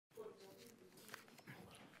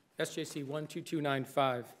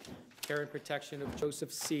SJC-12295, care and protection of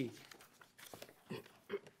Joseph C.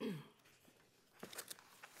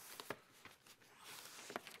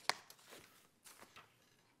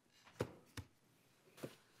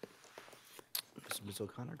 Ms.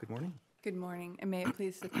 O'Connor, good morning. Good morning, and may it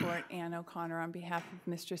please the court, Ann O'Connor on behalf of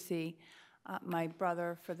Mr. C. My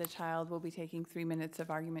brother for the child will be taking 3 minutes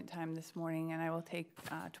of argument time this morning, and I will take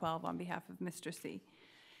 12 on behalf of Mr. C.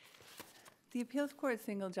 The Appeals Court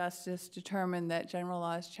Single Justice determined that General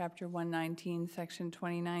Laws Chapter 119, Section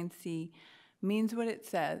 29C means what it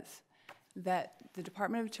says, that the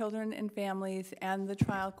Department of Children and Families and the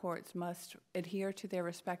trial courts must adhere to their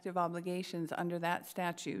respective obligations under that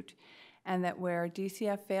statute, and that where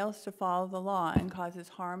DCF fails to follow the law and causes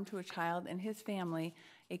harm to a child and his family,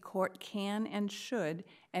 a court can and should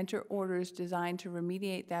enter orders designed to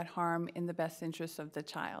remediate that harm in the best interests of the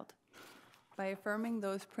child. By affirming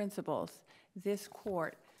those principles, this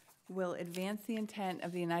court will advance the intent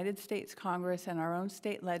of the United States Congress and our own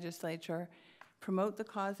state legislature, promote the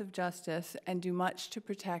cause of justice, and do much to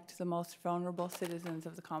protect the most vulnerable citizens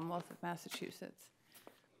of the Commonwealth of Massachusetts.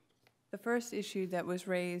 The first issue that was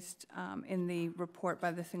raised in the report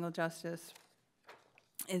by the single justice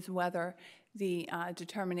is whether the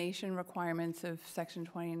determination requirements of Section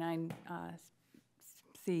 29C,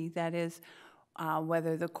 that is,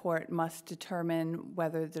 whether the court must determine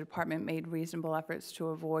whether the department made reasonable efforts to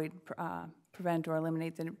avoid, prevent, or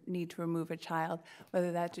eliminate the need to remove a child,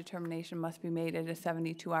 whether that determination must be made at a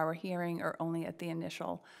 72-hour hearing or only at the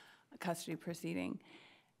initial custody proceeding.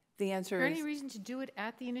 The answer is... Is there any reason to do it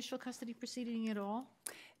at the initial custody proceeding at all?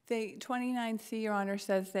 The 29C, Your Honor,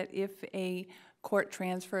 says that if a court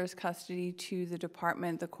transfers custody to the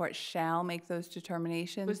department, the court shall make those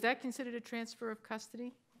determinations. Was that considered a transfer of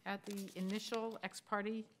custody at the initial ex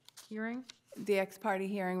parte hearing? The ex parte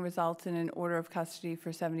hearing results in an order of custody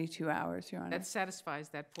for 72 hours, Your Honor. That satisfies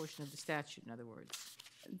that portion of the statute, in other words.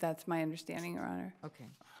 That's my understanding, Your Honor. Okay.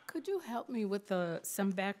 Could you help me with some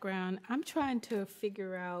background? I'm trying to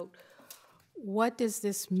figure out what does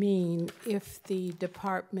this mean if the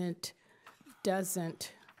department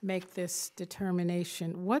doesn't make this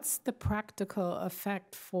determination? What's the practical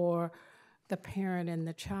effect for the parent and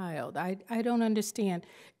the child? I don't understand.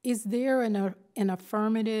 Is there an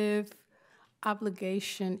affirmative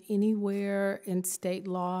obligation anywhere in state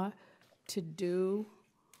law to do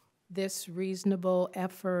this reasonable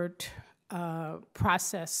effort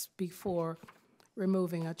process before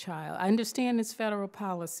removing a child? I understand it's federal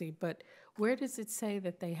policy, but where does it say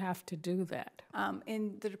that they have to do that?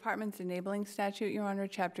 In the department's enabling statute, Your Honor,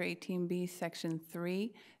 Chapter 18B, Section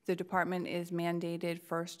 3, the department is mandated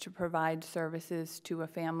first to provide services to a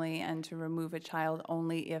family and to remove a child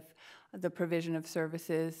only if the provision of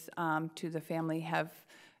services to the family have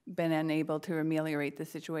been unable to ameliorate the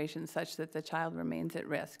situation such that the child remains at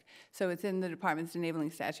risk. So it's in the department's enabling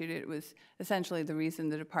statute. It was essentially the reason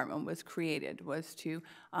the department was created, was to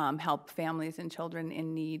help families and children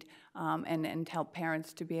in need and help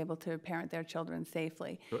parents to be able to parent their children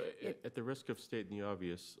safely. So at the risk of stating the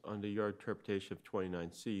obvious, under your interpretation of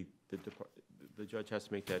 29C, the judge has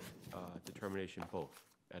to make that determination both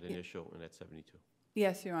at initial and at 72.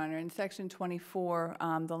 Yes, Your Honor. In Section 24,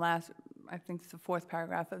 the last, I think it's the fourth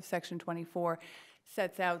paragraph of Section 24,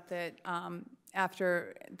 sets out that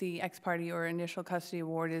after the ex parte or initial custody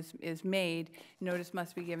award is made, notice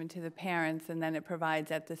must be given to the parents, and then it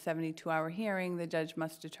provides at the 72-hour hearing, the judge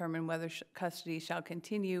must determine whether custody shall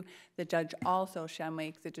continue. The judge also shall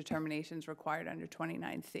make the determinations required under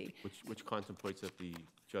 29C. Which contemplates that the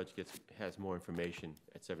judge has more information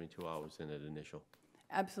at 72 hours than at initial.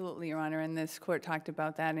 Absolutely, Your Honor, and this court talked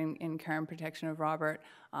about that in care and protection of Robert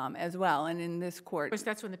as well. And in this court... Of course,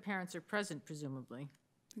 that's when the parents are present, presumably.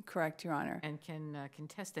 Correct, Your Honor. And can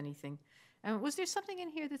contest anything. Was there something in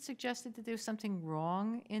here that suggested that there's something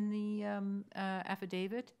wrong in the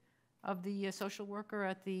affidavit of the social worker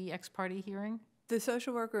at the ex parte hearing? The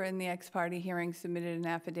social worker in the ex parte hearing submitted an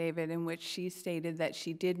affidavit in which she stated that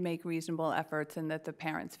she did make reasonable efforts and that the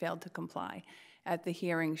parents failed to comply. At the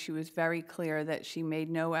hearing, she was very clear that she made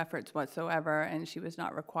no efforts whatsoever, and she was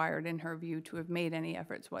not required, in her view, to have made any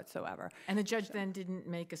efforts whatsoever. And the judge then didn't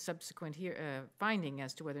make a subsequent finding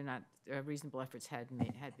as to whether or not reasonable efforts had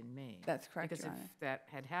been made. That's correct, because Your Honor. If that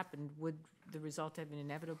had happened, would the result have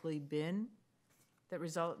inevitably been that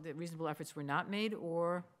reasonable efforts were not made,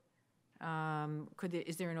 or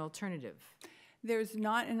is there an alternative? There's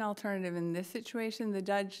not an alternative in this situation. The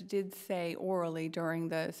judge did say orally during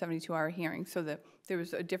the 72-hour hearing, so that there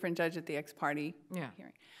was a different judge at the ex parte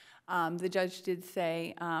hearing. The judge did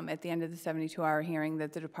say at the end of the 72-hour hearing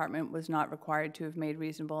that the department was not required to have made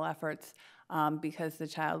reasonable efforts because the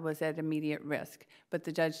child was at immediate risk. But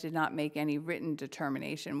the judge did not make any written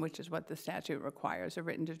determination, which is what the statute requires, a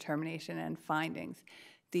written determination and findings.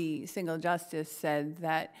 The single justice said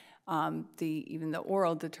that even the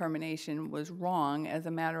oral determination was wrong as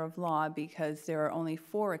a matter of law because there are only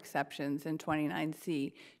 4 exceptions in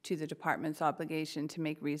 29C to the department's obligation to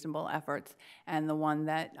make reasonable efforts, and the one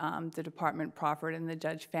that the department proffered and the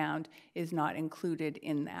judge found is not included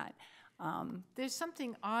in that. There's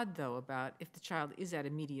something odd, though, about if the child is at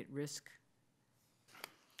immediate risk,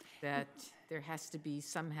 that there has to be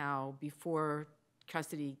somehow, before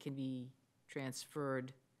custody can be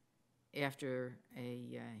transferred after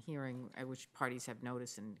a hearing at which parties have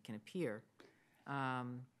notice and can appear,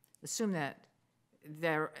 assume that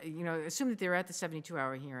they're at the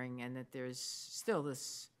 72-hour hearing and that there's still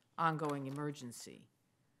this ongoing emergency.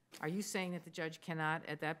 Are you saying that the judge cannot,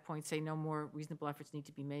 at that point, say no more reasonable efforts need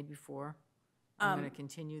to be made before I'm going to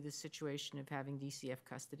continue this situation of having DCF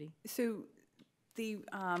custody? So the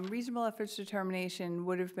reasonable efforts determination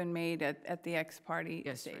would have been made at the ex parte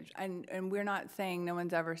stage. Right. And we're not saying, no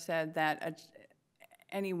one's ever said that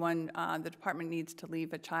the department needs to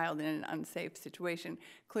leave a child in an unsafe situation.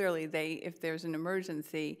 Clearly, if there's an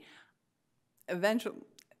emergency,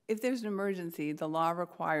 if there's an emergency, the law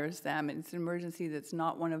requires them, and it's an emergency that's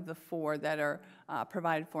not one of the 4 that are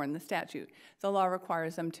provided for in the statute. The law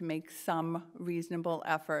requires them to make some reasonable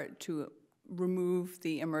effort to remove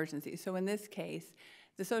the emergency. So in this case,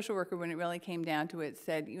 the social worker, when it really came down to it,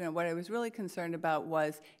 said, what I was really concerned about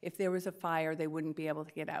was if there was a fire, they wouldn't be able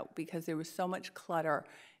to get out because there was so much clutter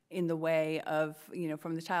in the way of,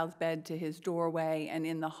 from the child's bed to his doorway and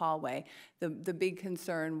in the hallway. The big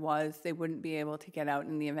concern was they wouldn't be able to get out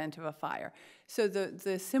in the event of a fire. So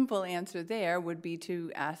the simple answer there would be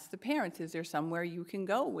to ask the parents, is there somewhere you can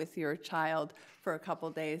go with your child for a couple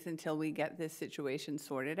days until we get this situation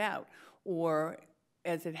sorted out? Or,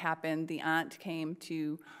 as it happened, the aunt came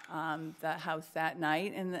to the house that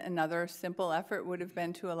night, and another simple effort would have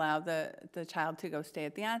been to allow the child to go stay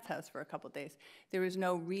at the aunt's house for a couple days. There was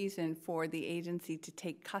no reason for the agency to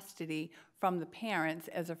take custody from the parents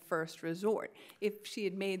as a first resort. If she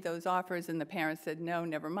had made those offers and the parents said, no,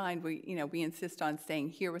 never mind, we insist on staying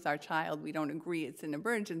here with our child, we don't agree it's an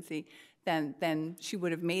emergency, then she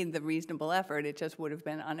would have made the reasonable effort. It just would have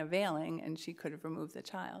been unavailing, and she could have removed the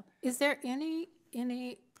child. Is there any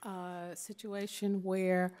situation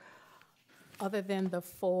where, other than the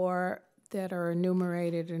 4 that are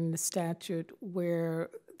enumerated in the statute,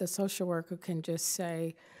 where the social worker can just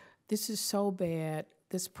say, this is so bad,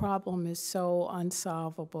 this problem is so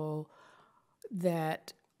unsolvable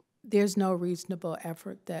that there's no reasonable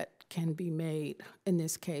effort that can be made in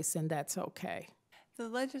this case, and that's okay? The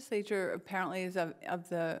legislature apparently is of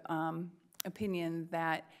the opinion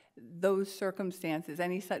that those circumstances,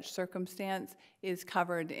 any such circumstance, is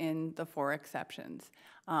covered in the 4 exceptions.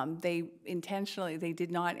 They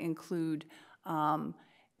did not include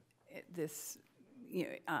this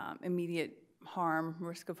immediate harm,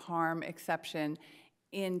 risk of harm exception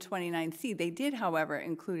in 29C. They did, however,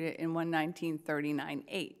 include it in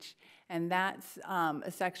 11939H. And that's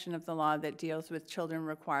a section of the law that deals with children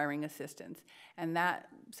requiring assistance. And that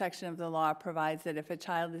section of the law provides that if a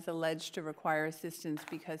child is alleged to require assistance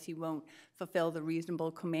because he won't fulfill the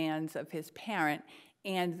reasonable commands of his parent,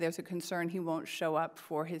 and there's a concern he won't show up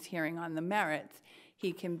for his hearing on the merits,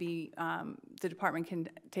 he can be, the department can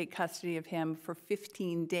take custody of him for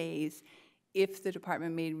 15 days if the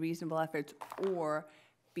department made reasonable efforts, or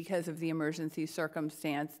because of the emergency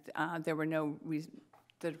circumstance,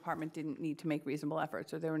 the department didn't need to make reasonable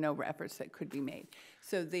efforts, or there were no efforts that could be made.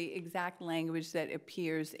 So the exact language that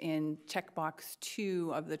appears in checkbox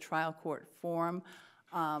 2 of the trial court form,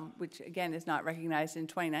 which again is not recognized in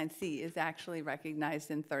 29C, is actually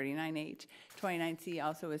recognized in 39H. 29C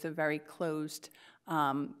also is a very closed,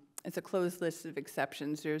 it's a closed list of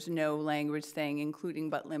exceptions. There's no language saying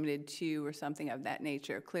including but limited to or something of that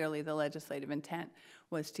nature. Clearly the legislative intent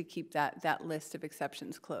was to keep that list of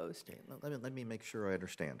exceptions closed. Okay, let me make sure I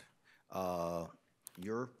understand.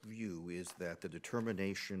 Your view is that the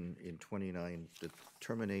determination in 29, the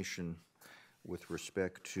determination with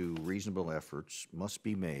respect to reasonable efforts must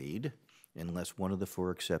be made unless one of the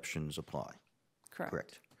 4 exceptions apply.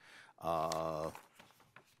 Correct.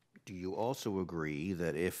 Do you also agree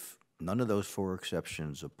that if none of those 4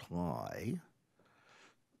 exceptions apply,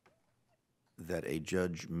 that a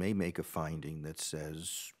judge may make a finding that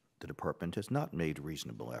says the department has not made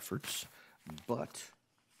reasonable efforts, but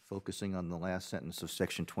focusing on the last sentence of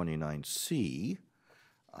Section 29C,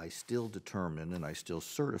 I still determine and I still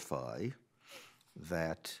certify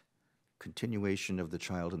that continuation of the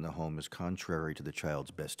child in the home is contrary to the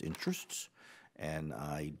child's best interests, and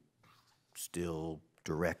I still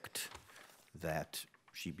direct that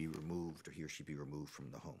she be removed, or he or she be removed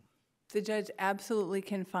from the home. The judge absolutely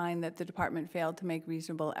can find that the department failed to make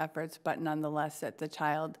reasonable efforts, but nonetheless that the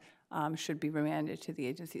child should be remanded to the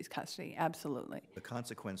agency's custody, absolutely. The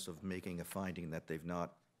consequence of making a finding that they've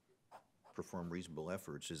not performed reasonable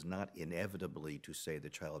efforts is not inevitably to say the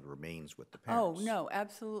child remains with the parents. Oh, no,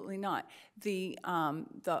 absolutely not. The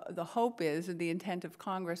hope is, or the intent of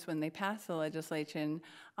Congress when they passed the legislation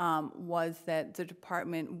was that the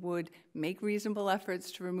department would make reasonable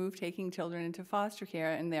efforts to remove taking children into foster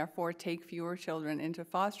care and therefore take fewer children into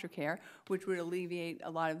foster care, which would alleviate a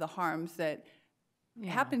lot of the harms that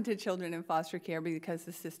happen to children in foster care because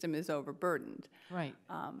the system is overburdened. Right.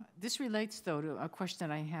 This relates, though, to a question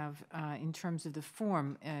that I have in terms of the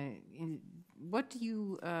form. What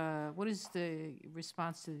is the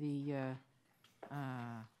response to the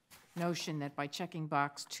notion that by checking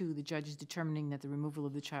box 2, the judge is determining that the removal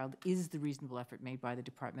of the child is the reasonable effort made by the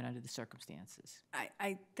department under the circumstances?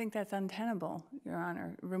 I think that's untenable, Your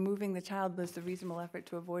Honor. Removing the child was the reasonable effort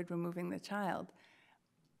to avoid removing the child.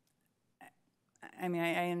 I mean,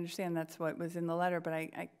 I understand that's what was in the letter, but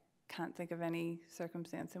I can't think of any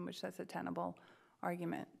circumstance in which that's a tenable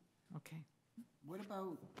argument. Okay. What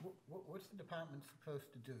about, what's the department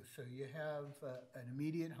supposed to do? So you have an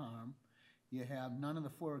immediate harm, you have none of the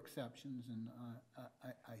 4 exceptions, and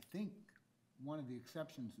I think one of the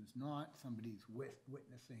exceptions is not somebody's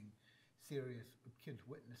witnessing kids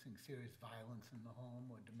witnessing serious violence in the home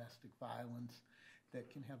or domestic violence that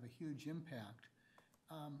can have a huge impact.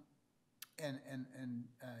 And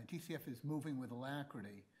DCF is moving with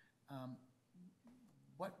alacrity.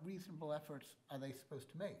 What reasonable efforts are they supposed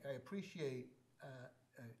to make? I appreciate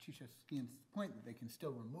Rogachevsky's point that they can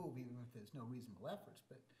still remove even if there's no reasonable efforts,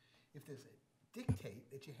 but if there's a dictate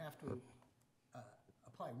that you have to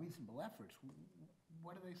apply reasonable efforts,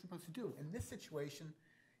 what are they supposed to do? In this situation,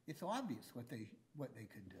 it's obvious what they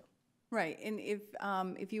could do. Right, and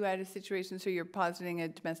if you had a situation, so you're positing a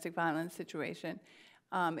domestic violence situation,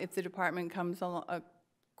 if the department comes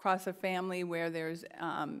across a family where there's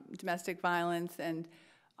domestic violence and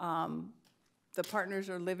the partners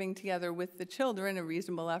are living together with the children, a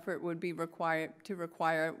reasonable effort would be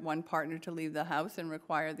require one partner to leave the house and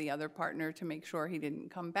require the other partner to make sure he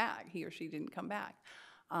or she didn't come back.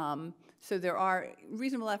 So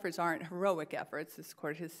reasonable efforts aren't heroic efforts. This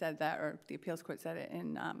court has said that, or the appeals court said it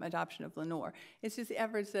in adoption of Lenore. It's just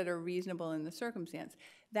efforts that are reasonable in the circumstance.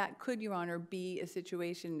 That could, Your Honor, be a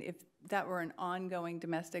situation if that were an ongoing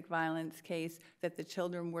domestic violence case that the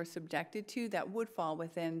children were subjected to, that would fall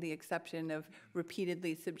within the exception of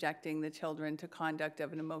repeatedly subjecting the children to conduct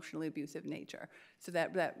of an emotionally abusive nature. So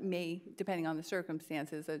that may, depending on the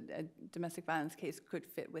circumstances, a domestic violence case could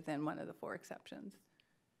fit within one of the 4 exceptions.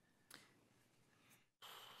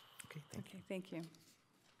 Okay, thank you. Thank you.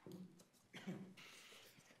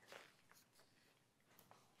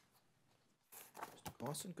 Mr.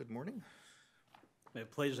 Clauson, good morning. May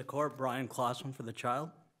it please the court, Bryan Clauson for the child.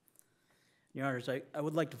 Your Honors, I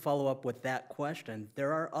would like to follow up with that question.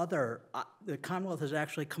 There are other, the Commonwealth has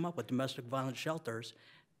actually come up with domestic violence shelters,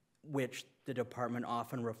 which the department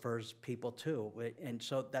often refers people to, and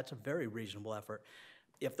so that's a very reasonable effort.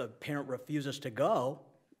 If the parent refuses to go,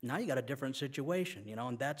 now you got a different situation,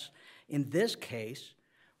 and that's, in this case,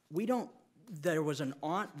 there was an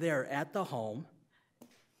aunt there at the home,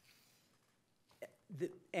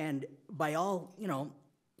 and by all,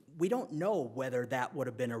 we don't know whether that would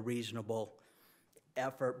have been a reasonable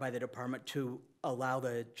effort by the department to allow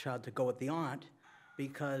the child to go with the aunt,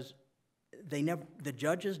 because the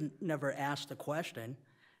judges never asked the question,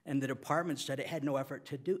 and the department said it had no effort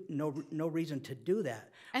to do, no reason to do that.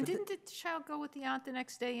 And didn't the child go with the aunt the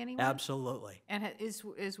next day anyway? Absolutely. And is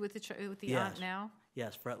with the aunt now?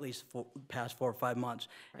 Yes, for at least past 4 or 5 months.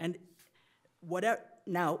 Right. And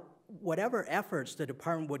whatever efforts the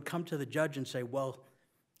department would come to the judge and say, well,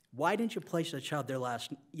 why didn't you place the child there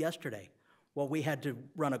yesterday? Well, we had to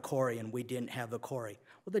run a query and we didn't have the query.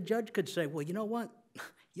 Well, the judge could say, well, you know what?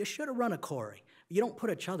 You should have run a query. You don't put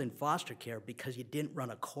a child in foster care because you didn't run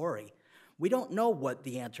a query. We don't know what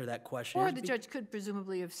the answer to that question is. Or the judge could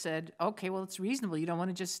presumably have said, okay, well, it's reasonable. You don't want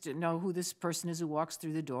to just know who this person is who walks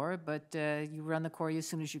through the door, but you run the query as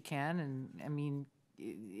soon as you can. And, I mean,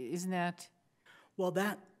 isn't that? Well,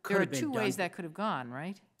 that could have been done. There are 2 ways that could have gone,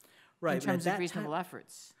 right? Right. In terms of reasonable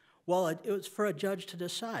efforts. Well, it was for a judge to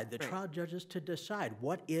decide, the trial judges to decide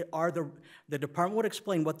the department would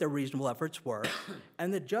explain what their reasonable efforts were,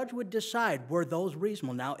 and the judge would decide, were those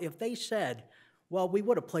reasonable? Now, if they said, well, we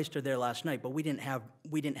would have placed her there last night, but we didn't have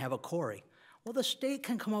a Corey. Well, the state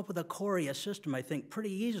can come up with a system, I think,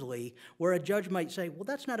 pretty easily, where a judge might say, well,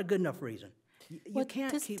 that's not a good enough reason. You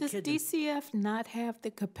can't keep Does kids. DCF not have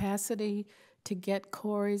the capacity to get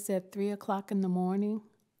Corys at 3 o'clock in the morning?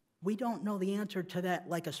 We don't know the answer to that,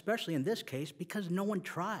 like especially in this case, because no one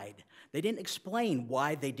tried. They didn't explain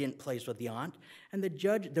why they didn't place with the aunt, and the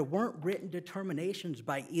judge, there weren't written determinations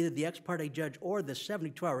by either the ex parte judge or the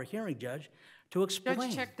 72-hour hearing judge to explain.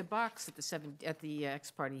 Judge checked the box at the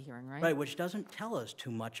ex parte hearing, right? Right, which doesn't tell us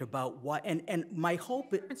too much about why, and my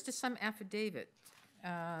hope, It's to some affidavit,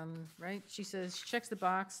 right? She says, she checks the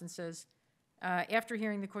box and says, after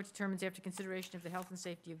hearing, the court determines after consideration of the health and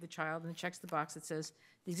safety of the child, and it checks the box that says,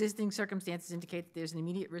 the existing circumstances indicate that there's an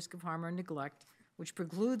immediate risk of harm or neglect, which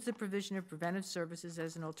precludes the provision of preventive services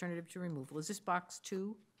as an alternative to removal. Is this box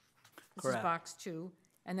 2? This Correct. is box 2.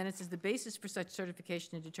 And then it says the basis for such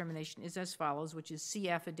certification and determination is as follows, which is C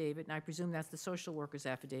affidavit, and I presume that's the social worker's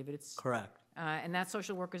affidavit. It's, correct, and that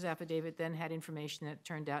social worker's affidavit then had information that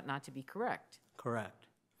turned out not to be correct. correct.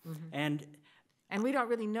 And we don't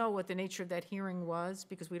really know what the nature of that hearing was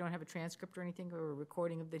because we don't have a transcript or anything or a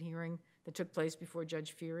recording of the hearing that took place before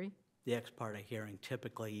Judge Fury. The ex parte hearing,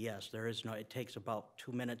 typically, yes, there is no, it takes about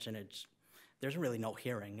 2 minutes, and there's really no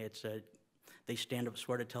hearing. They stand up,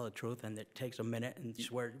 swear to tell the truth, and it takes a minute, and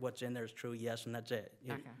swear what's in there is true, yes, and that's it.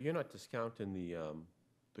 Okay. You're not discounting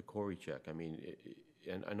the Corey check. I mean,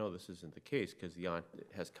 and I know this isn't the case because the aunt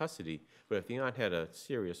has custody, but if the aunt had a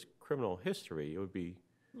serious criminal history, it would be,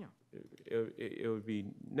 Yeah. it would be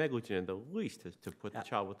negligent at the least to put the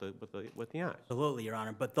child with the aunt. Absolutely, Your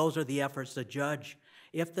Honor, but those are the efforts the judge,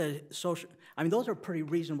 those are pretty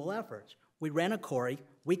reasonable efforts. We ran a Corey,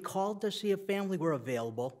 we called to see if family were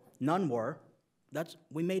available, none were.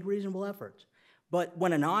 We made reasonable efforts. But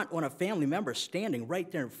when a family member is standing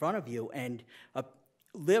right there in front of you and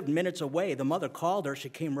lived minutes away, the mother called her, she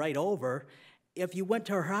came right over. If you went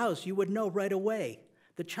to her house, you would know right away.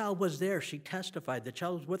 The child was there, she testified. The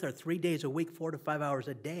child was with her 3 days a week, 4 to 5 hours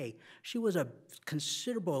a day. She was a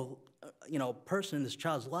considerable, person in this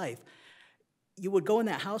child's life. You would go in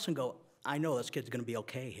that house and go, I know this kid's gonna be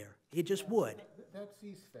okay here. You just would. That's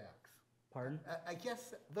these facts. Pardon? I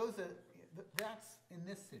guess that's in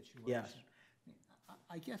this situation. Yes.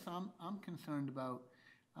 I guess I'm concerned about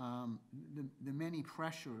the many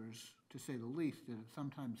pressures, to say the least, that are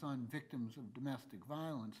sometimes on victims of domestic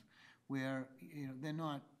violence, where they're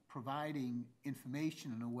not providing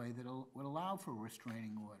information in a way that would allow for a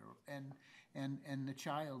restraining order, and the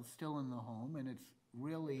child's still in the home, and it's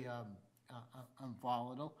really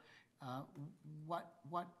volatile.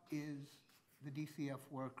 What is the DCF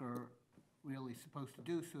worker really supposed to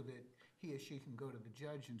do so that he or she can go to the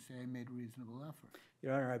judge and say, I made reasonable effort?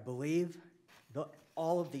 Your Honor, I believe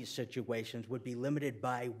all of these situations would be limited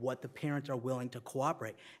by what the parents are willing to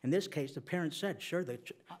cooperate. In this case, the parents said, sure,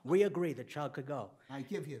 we agree the child could go. I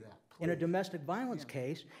give you that. In a domestic violence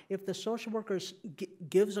case, if the social worker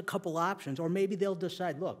gives a couple options, or maybe they'll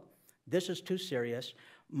decide, look, this is too serious,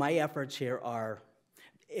 my efforts here are,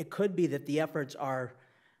 it could be that the efforts are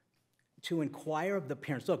to inquire of the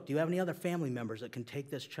parents, look, do you have any other family members that can take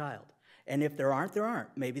this child? And if there aren't, there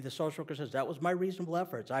aren't. Maybe the social worker says, that was my reasonable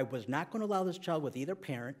efforts. I was not going to allow this child with either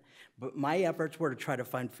parent, but my efforts were to try to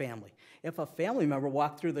find family. If a family member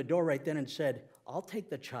walked through the door right then and said, I'll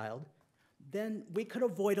take the child, then we could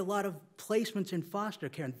avoid a lot of placements in foster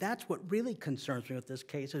care. And that's what really concerns me with this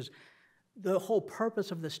case is the whole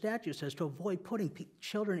purpose of the statute says to avoid putting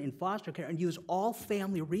children in foster care and use all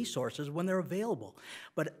family resources when they're available.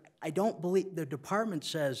 But I don't believe, the department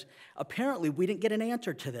says, apparently we didn't get an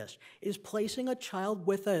answer to this. Is placing a child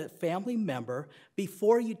with a family member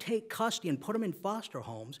before you take custody and put them in foster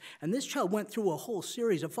homes, and this child went through a whole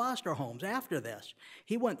series of foster homes after this.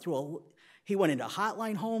 He went into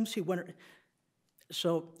hotline homes,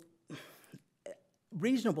 so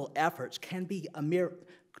reasonable efforts can be a mere,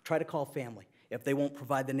 try to call family. If they won't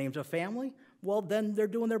provide the names of family, well, then they're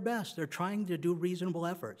doing their best. They're trying to do reasonable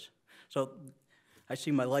efforts. So I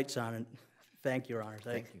see my lights on, and thank you, Your Honor.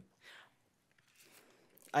 Thank you.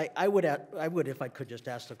 I would, if I could just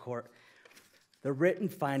ask the court, the written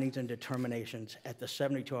findings and determinations at the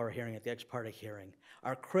 72-hour hearing, at the ex parte hearing,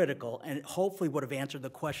 are critical and hopefully would have answered the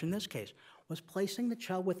question in this case. Was placing the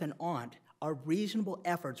child with an aunt are reasonable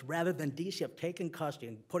efforts rather than DCF taking custody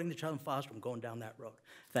and putting the child in foster and going down that road?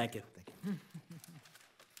 Thank you. Thank you.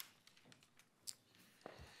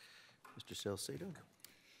 Mr. Salcedo?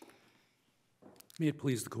 May it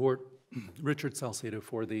please the court, Richard Salcedo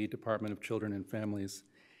for the Department of Children and Families.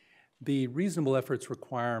 The reasonable efforts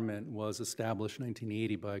requirement was established in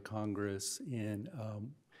 1980 by Congress and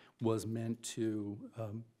was meant to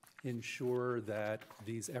ensure that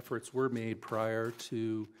these efforts were made prior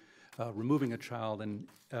to removing a child, and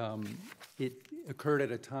it occurred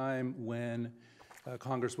at a time when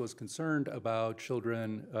Congress was concerned about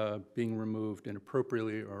children being removed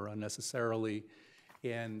inappropriately or unnecessarily,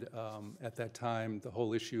 and at that time the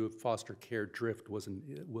whole issue of foster care drift was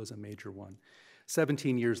a major one.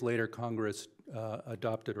 17 years later, Congress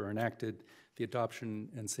adopted or enacted the Adoption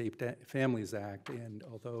and Safe Families Act, and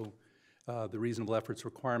although the reasonable efforts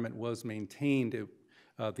requirement was maintained,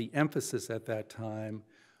 the emphasis at that time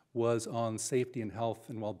was on safety and health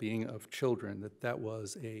and well-being of children, that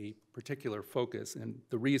was a particular focus. And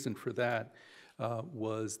the reason for that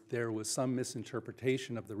was there was some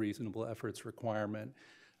misinterpretation of the reasonable efforts requirement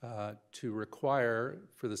to require,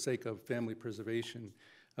 for the sake of family preservation,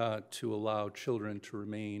 to allow children to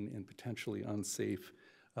remain in potentially unsafe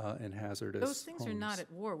and hazardous Those things homes. are not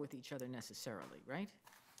at war with each other necessarily, right?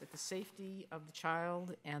 That the safety of the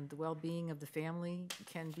child and the well-being of the family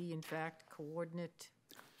can be, in fact, coordinate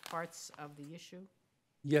parts of the issue?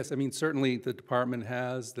 Yes, I mean, certainly the department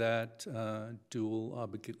has that dual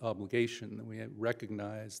obligation. We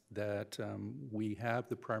recognize that we have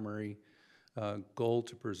the primary goal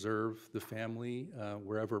to preserve the family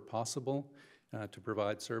wherever possible, to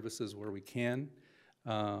provide services where we can,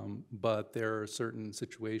 but there are certain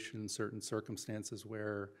situations, certain circumstances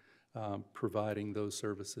where providing those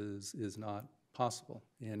services is not possible.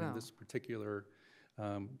 And in this particular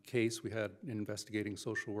case, we had an investigating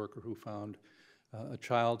social worker who found a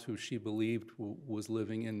child who she believed was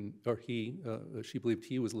living in, or she believed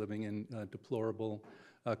he was living in deplorable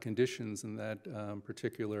conditions, and that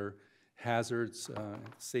particular hazards,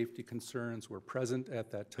 safety concerns were present at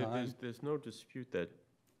that time. There's no dispute that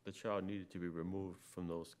the child needed to be removed from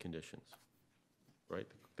those conditions, right?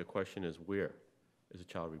 The question is, where is the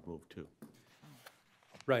child removed to?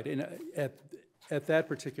 Right, and at that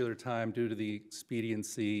particular time, due to the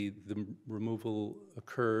expediency, the removal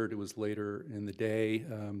occurred. It was later in the day.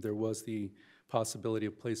 There was the possibility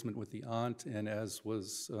of placement with the aunt, and as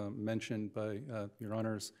was mentioned by Your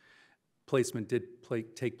Honors, placement did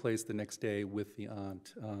take place the next day with the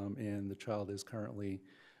aunt, and the child is currently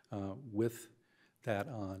with that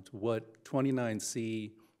aunt. What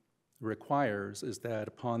 29C requires is that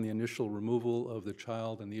upon the initial removal of the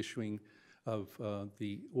child and the issuing of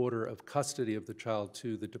the order of custody of the child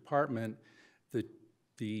to the department,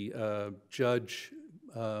 the judge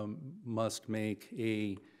must make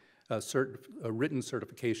a written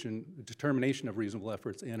certification, a determination of reasonable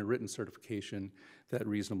efforts, and a written certification that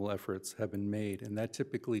reasonable efforts have been made. And that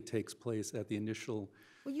typically takes place at the initial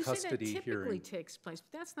Well, you say that custody typically hearing. takes place,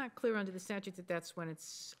 but that's not clear under the statute that that's when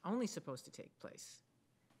it's only supposed to take place.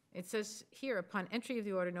 It says here, upon entry of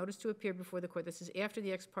the order, notice to appear before the court, this is after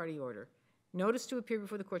the ex parte order, notice to appear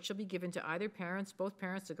before the court shall be given to either parents, both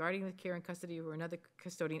parents, the guardian of care and custody, or another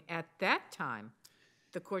custodian. At that time,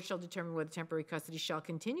 the court shall determine whether temporary custody shall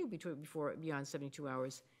continue beyond 72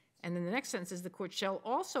 hours. And then the next sentence is the court shall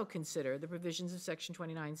also consider the provisions of Section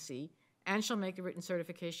 29C and shall make a written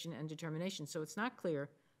certification and determination. So it's not clear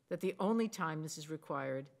that the only time this is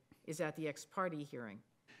required is at the ex parte hearing.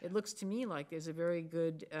 It looks to me like there's a very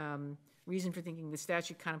good reason for thinking the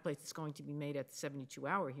statute contemplates it's going to be made at the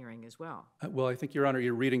 72-hour hearing as well. Well, I think, Your Honor,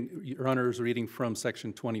 Your Honor is reading from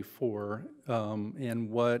Section 24, and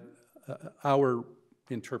what our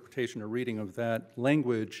interpretation or reading of that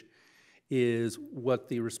language is what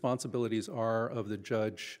the responsibilities are of the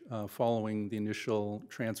judge following the initial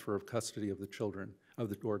transfer of custody of the children,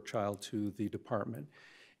 or child to the department.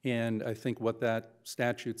 And I think what that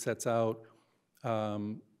statute sets out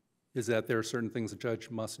is that there are certain things a judge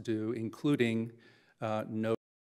must do, including